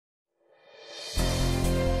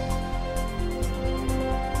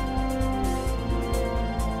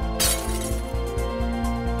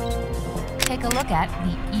take a look at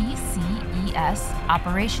the ECES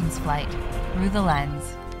operations flight, Through the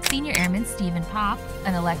Lens. Senior Airman Stephen Popp,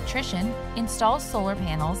 an electrician, installs solar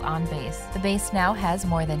panels on base. The base now has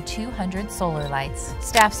more than 200 solar lights.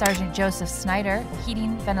 Staff Sergeant Joseph Snyder,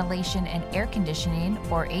 heating, ventilation, and air conditioning,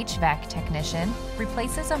 or HVAC technician,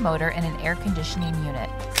 replaces a motor in an air conditioning unit.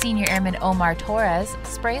 Senior Airman Omar Torres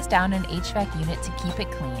sprays down an HVAC unit to keep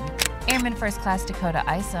it clean. Airman First Class Dakota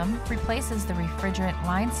Isom replaces the refrigerant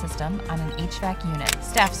line system on an HVAC unit.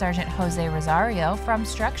 Staff Sergeant Jose Rosario from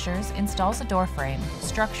Structures installs a door frame.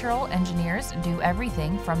 Structural engineers do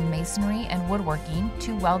everything from masonry and woodworking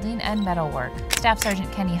to welding and metalwork. Staff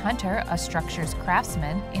Sergeant Kenny Hunter, a Structures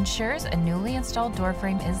craftsman, ensures a newly installed door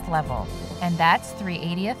frame is level. And that's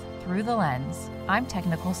 380th Through the Lens. I'm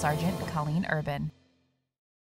Technical Sergeant Colleen Urban.